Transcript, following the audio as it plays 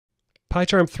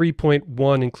PyCharm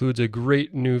 3.1 includes a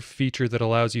great new feature that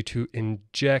allows you to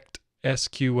inject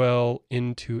SQL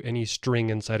into any string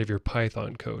inside of your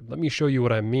Python code. Let me show you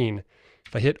what I mean.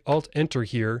 If I hit Alt-Enter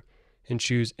here and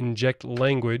choose Inject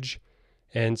Language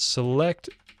and select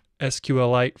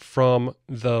SQLite from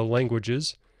the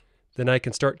languages, then I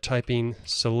can start typing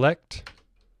select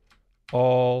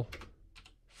all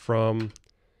from,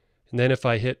 and then if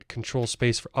I hit Control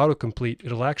Space for autocomplete,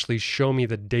 it'll actually show me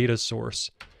the data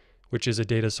source, which is a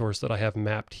data source that I have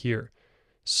mapped here.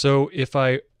 So if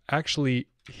I actually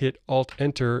hit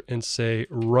Alt-Enter and say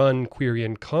Run Query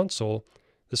in Console,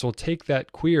 this will take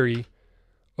that query,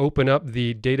 open up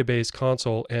the database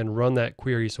console, and run that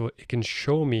query so it can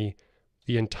show me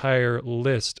the entire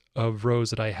list of rows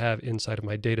that I have inside of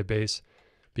my database,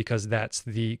 because that's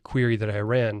the query that I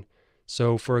ran.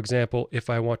 So for example, if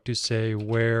I want to say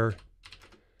where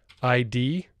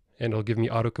ID, and it'll give me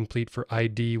autocomplete for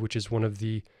ID, which is one of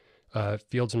the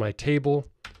fields in my table,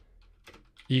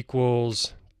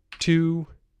 equals 2,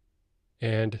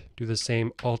 and do the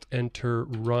same Alt-Enter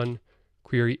Run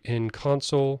Query in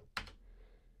Console,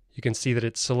 you can see that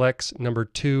it selects number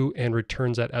 2 and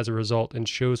returns that as a result and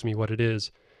shows me what it is.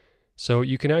 So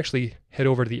you can actually head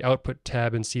over to the Output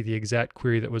tab and see the exact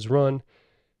query that was run,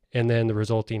 and then the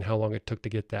resulting, how long it took to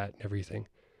get that and everything.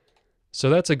 So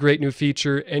that's a great new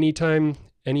feature. Anytime,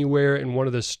 anywhere in one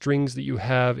of the strings that you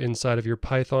have inside of your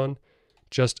Python,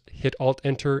 just hit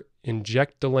Alt-Enter,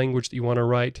 inject the language that you want to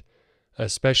write,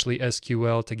 especially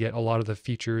SQL, to get a lot of the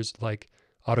features like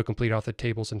autocomplete off the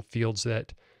tables and fields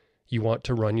that you want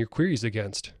to run your queries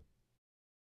against.